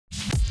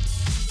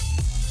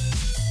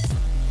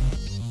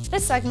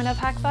This segment of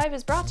Hak5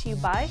 is brought to you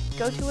by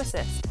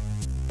GoToAssist.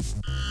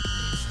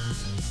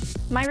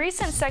 My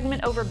recent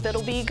segment over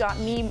Bitlbee got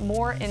me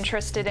more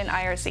interested in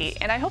IRC,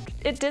 and I hope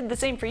it did the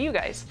same for you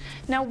guys.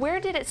 Now, where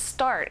did it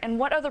start, and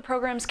what other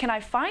programs can I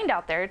find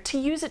out there to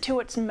use it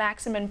to its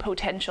maximum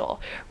potential?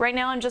 Right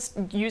now, I'm just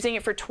using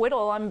it for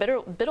twiddle on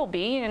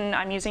Bitlbee, and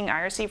I'm using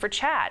IRC for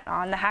chat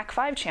on the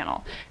Hak5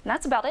 channel, and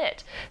that's about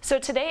it. So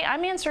today,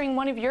 I'm answering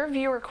one of your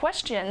viewer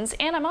questions,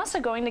 and I'm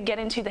also going to get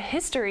into the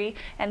history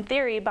and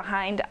theory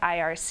behind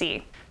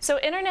IRC. So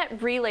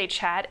Internet Relay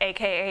Chat,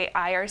 aka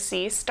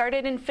IRC,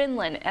 started in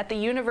Finland at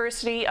the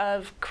University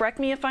of, correct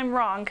me if I'm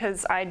wrong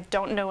because I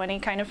don't know any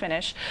kind of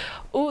Finnish,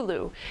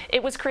 Oulu.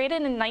 It was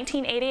created in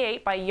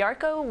 1988 by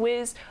Jarkko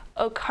Wiz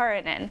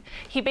Okarinen.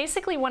 He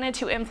basically wanted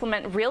to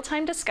implement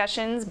real-time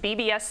discussions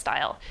BBS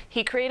style.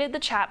 He created the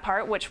chat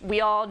part, which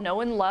we all know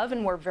and love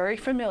and we're very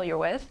familiar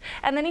with,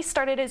 and then he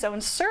started his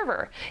own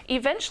server.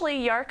 Eventually,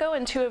 Jarkko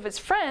and two of his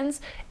friends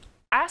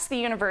asked the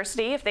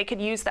university if they could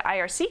use the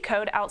IRC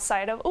code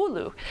outside of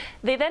Oulu.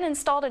 They then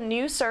installed a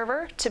new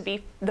server to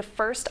be the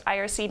first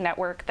IRC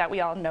network that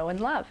we all know and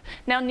love.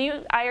 Now,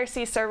 new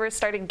IRC servers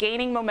started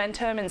gaining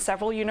momentum in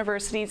several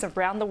universities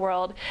around the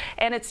world,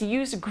 and its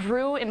use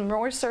grew and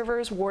more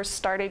servers were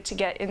started to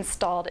get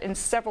installed in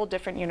several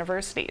different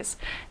universities.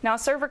 Now, a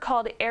server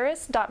called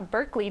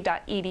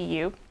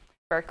eris.berkeley.edu,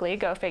 Berkeley,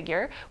 go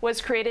figure,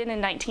 was created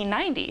in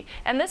 1990,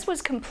 and this was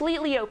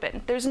completely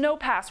open. There's no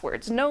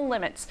passwords, no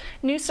limits.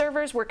 New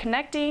servers were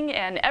connecting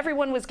and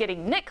everyone was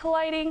getting nick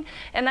colliding,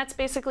 and that's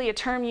basically a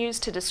term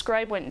used to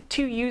describe when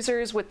two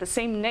users with the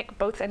same nick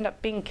both end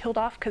up being killed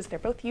off because they're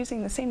both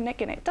using the same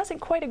nick and it doesn't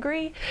quite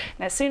agree.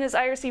 And as soon as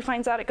IRC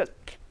finds out, it goes,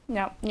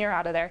 no, you're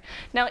out of there.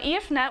 Now,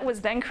 EFNet was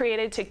then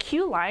created to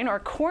Q-line or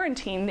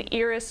quarantine the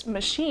IRIS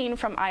machine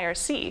from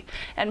IRC,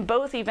 and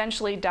both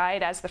eventually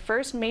died as the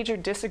first major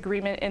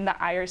disagreement in the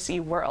IRC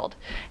world.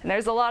 And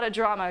there's a lot of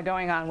drama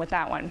going on with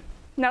that one.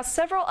 Now,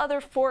 several other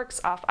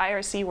forks off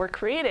IRC were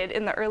created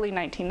in the early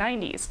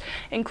 1990s,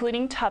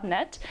 including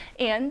Tubnet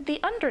and the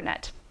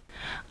Undernet.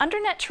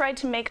 Undernet tried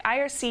to make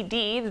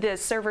IRCD, the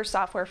server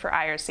software for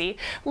IRC,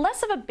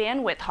 less of a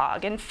bandwidth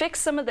hog and fix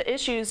some of the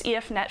issues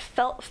EFNet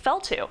fell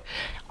to.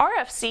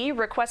 RFC,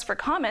 Request for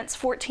Comments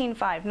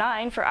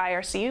 1459 for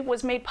IRC,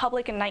 was made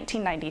public in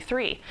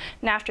 1993.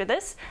 And after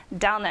this,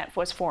 Dalnet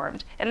was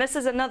formed. And this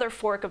is another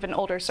fork of an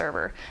older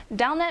server.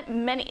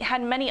 Dalnet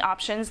had many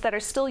options that are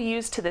still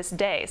used to this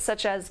day,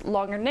 such as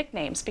longer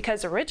nicknames,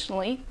 because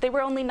originally they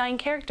were only 9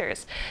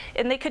 characters.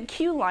 And they could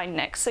Q-line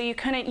nicks, so you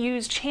couldn't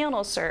use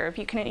channel serve,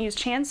 you couldn't use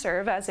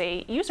chanserve as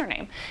a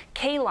username,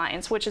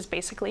 K-lines, which is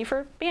basically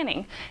for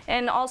banning,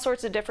 and all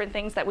sorts of different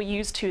things that we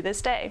use to this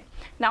day.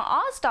 Now,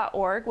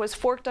 Oz.org was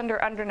forked under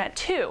Undernet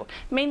 2,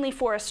 mainly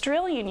for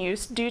Australian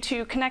use due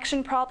to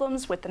connection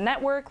problems with the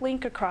network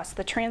link across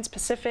the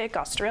Trans-Pacific,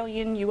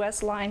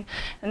 Australian-US line,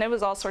 and it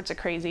was all sorts of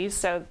crazy,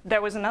 so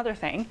there was another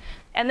thing.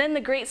 And then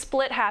the Great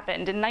Split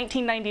happened in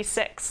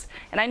 1996,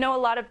 and I know a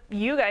lot of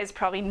you guys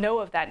probably know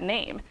of that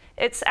name.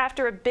 It's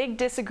after a big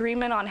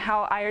disagreement on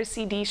how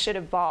IRCD should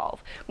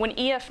evolve. When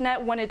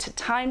EFNet wanted to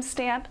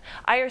timestamp,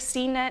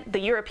 IRCnet, the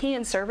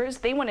European servers,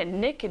 they wanted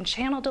nick and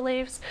channel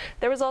delays.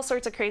 There was all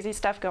sorts of crazy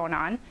stuff going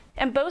on.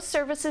 And both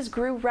services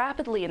grew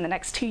rapidly in the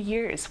next 2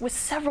 years with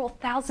several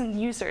thousand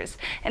users.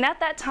 And at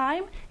that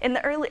time, in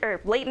the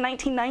late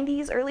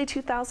 1990s, early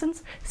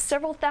 2000s,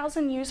 several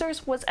thousand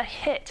users was a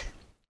hit.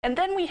 And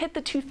then we hit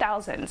the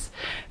 2000s.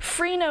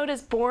 Freenode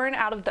is born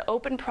out of the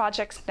Open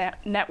Projects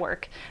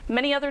Network.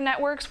 Many other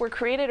networks were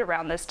created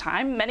around this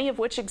time, many of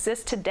which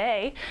exist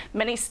today.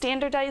 Many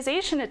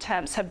standardization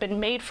attempts have been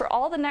made for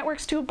all the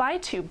networks to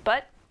abide to,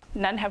 but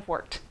none have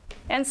worked.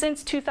 And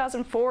since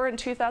 2004 and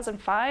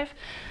 2005,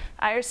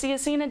 IRC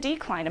has seen a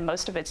decline in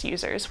most of its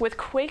users, with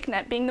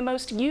QuakeNet being the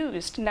most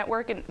used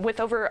network with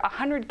over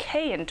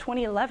 100K in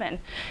 2011.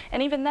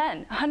 And even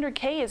then,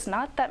 100K is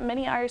not that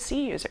many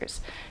IRC users.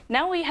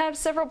 Now we have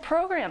several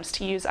programs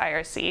to use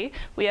IRC.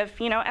 We have,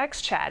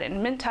 XChat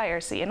and Mint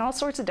IRC and all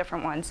sorts of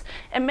different ones.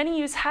 And many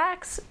use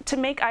hacks to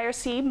make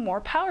IRC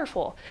more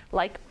powerful,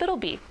 like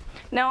Bitlbee.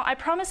 Now, I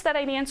promised that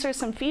I'd answer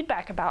some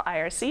feedback about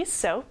IRC,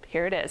 so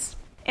here it is.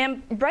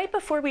 And right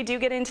before we do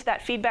get into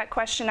that feedback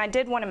question, I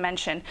did want to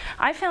mention,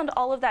 I found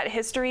all of that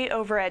history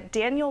over at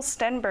Daniel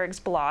Stenberg's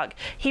blog.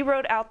 He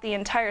wrote out the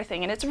entire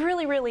thing, and it's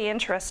really, really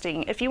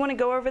interesting. If you want to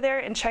go over there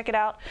and check it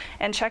out,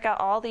 and check out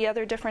all the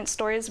other different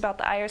stories about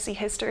the IRC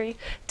history,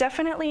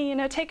 definitely,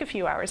 take a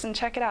few hours and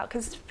check it out,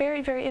 because it's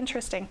very, very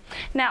interesting.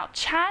 Now,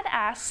 Chad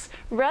asks,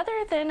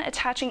 rather than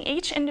attaching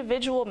each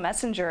individual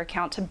messenger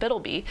account to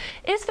Bitlbee,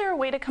 is there a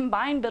way to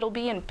combine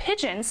Bitlbee and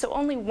Pidgin so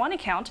only one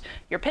account,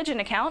 your Pidgin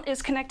account,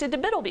 is connected to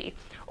Bitlbee?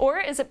 Or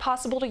is it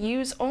possible to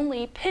use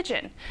only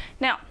Pidgin?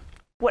 Now,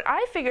 what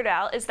I figured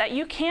out is that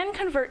you can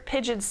convert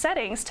Pidgin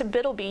settings to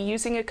Bitlbee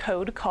using a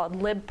code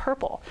called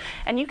libpurple,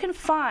 and you can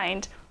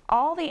find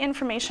all the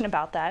information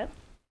about that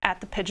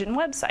at the Pidgin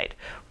website.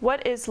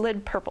 What is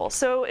libpurple?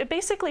 So it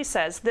basically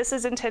says this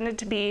is intended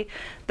to be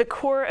the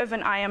core of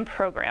an IM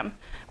program,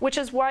 which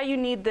is why you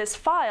need this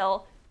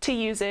file to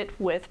use it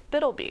with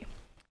Bitlbee.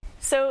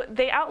 So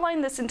they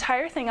outline this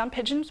entire thing on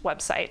Pidgin's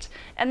website,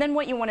 and then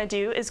what you want to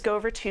do is go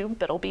over to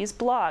Bitlbee's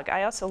blog.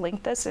 I also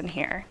linked this in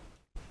here.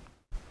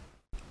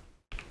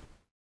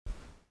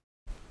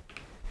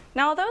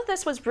 Now, although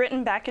this was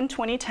written back in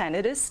 2010,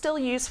 it is still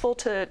useful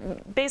to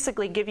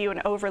basically give you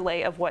an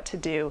overlay of what to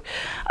do.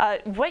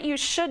 What you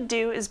should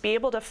do is be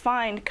able to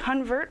find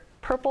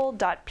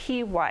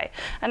convertpurple.py,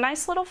 a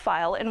nice little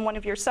file in one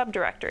of your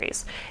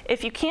subdirectories.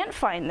 If you can't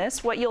find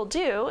this, what you'll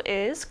do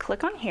is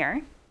click on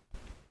here,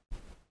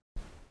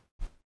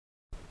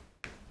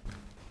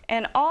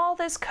 and all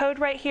this code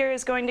right here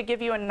is going to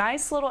give you a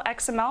nice little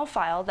XML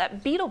file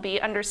that Bitlbee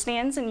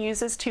understands and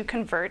uses to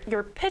convert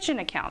your Pidgin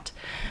account.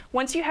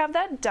 Once you have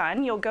that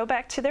done, you'll go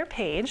back to their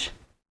page,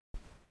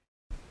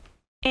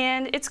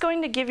 and it's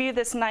going to give you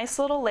this nice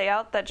little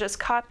layout that just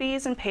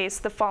copies and pastes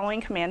the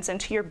following commands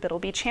into your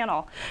Bitlbee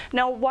channel.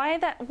 Now, while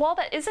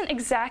that isn't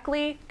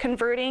exactly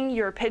converting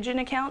your Pidgin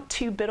account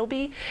to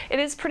Bitlbee, it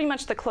is pretty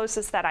much the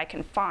closest that I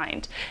can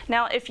find.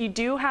 Now, if you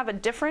do have a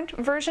different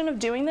version of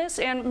doing this,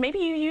 and maybe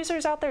you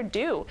users out there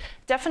do,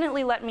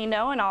 definitely let me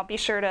know, and I'll be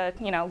sure to,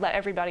 let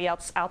everybody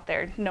else out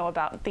there know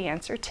about the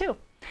answer too.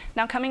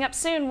 Now, coming up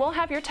soon, we'll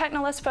have your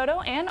Technolist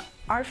photo and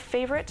our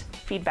favorite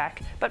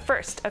feedback. But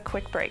first, a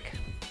quick break.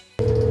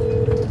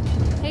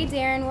 Hey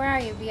Darren, where are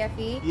you,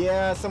 BFE?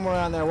 Yeah, somewhere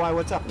around there. Why,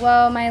 what's up?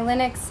 Well, my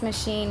Linux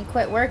machine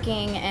quit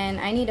working and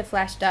I need to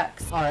flash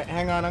ducks. Alright,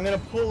 hang on. I'm gonna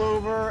pull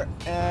over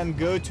and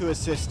go to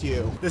assist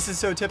you. This is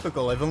so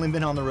typical. I've only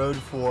been on the road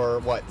for,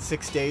 what,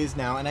 6 days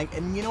now,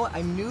 and you know what?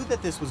 I knew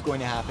that this was going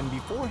to happen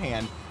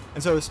beforehand,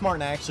 and so I was smart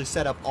and I actually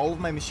set up all of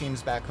my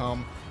machines back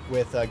home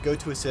with Go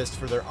to Assist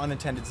for their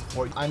unattended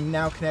support. I'm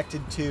now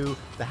connected to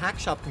the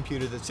Hak5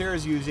 computer that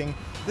Sarah's using.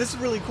 This is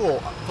really cool.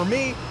 For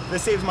me,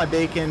 this saves my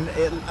bacon.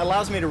 It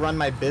allows me to run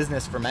my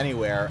business from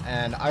anywhere,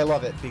 and I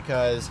love it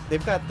because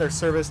they've got their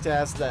service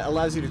desk that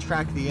allows you to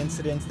track the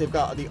incidents. They've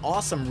got the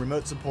awesome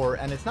remote support,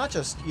 and it's not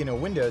just,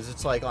 Windows.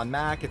 It's like on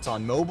Mac, it's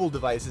on mobile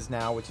devices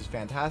now, which is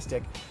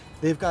fantastic.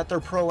 They've got their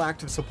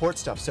proactive support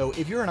stuff. So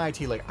if you're in IT,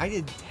 like I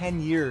did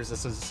 10 years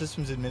as a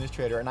systems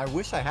administrator, and I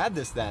wish I had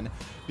this then,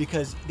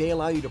 because they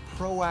allow you to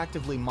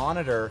proactively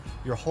monitor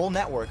your whole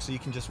network so you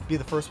can just be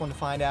the first one to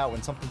find out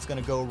when something's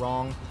gonna go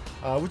wrong,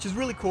 which is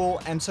really cool.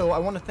 And so I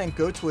wanna thank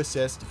Go to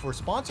Assist for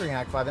sponsoring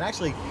Hak5 and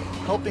actually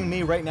helping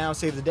me right now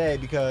save the day,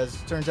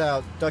 because it turns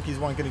out duckies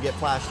weren't gonna get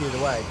flashed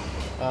either way.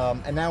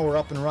 And now we're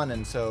up and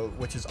running,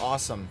 which is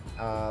awesome.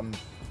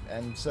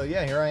 And so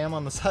yeah, here I am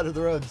on the side of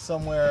the road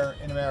somewhere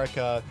in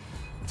America,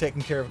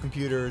 taking care of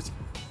computers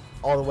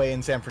all the way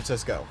in San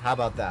Francisco. How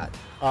about that?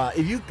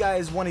 If you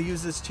guys want to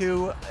use this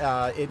too,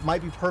 it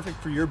might be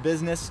perfect for your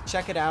business.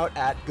 Check it out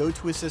at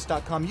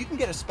gotoassist.com. You can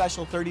get a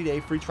special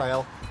 30-day free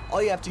trial.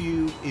 All you have to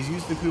do is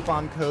use the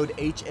coupon code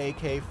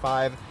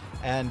HAK5,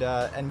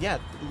 and yeah,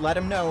 let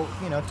them know,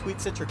 tweet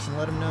Citrix and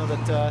let them know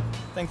that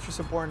thanks for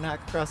supporting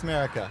Hack Across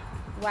America.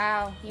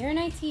 Wow, you're an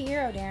IT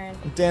hero, Darren.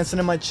 I'm dancing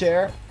in my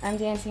chair. I'm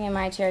dancing in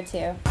my chair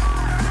too.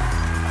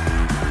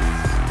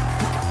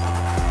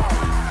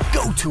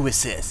 Go to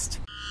Assist.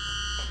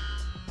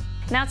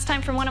 Now it's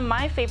time for one of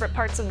my favorite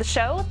parts of the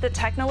show, the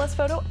Technolist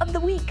photo of the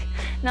week.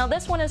 Now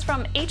this one is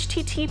from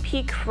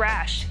HTTP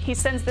Crash. He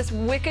sends this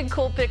wicked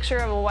cool picture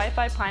of a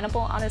Wi-Fi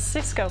pineapple on his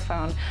Cisco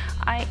phone.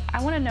 I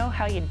want to know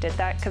how you did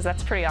that, because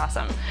that's pretty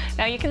awesome.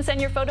 Now you can send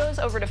your photos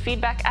over to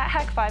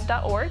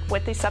feedback@hak5.org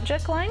with the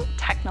subject line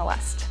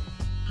Technolist.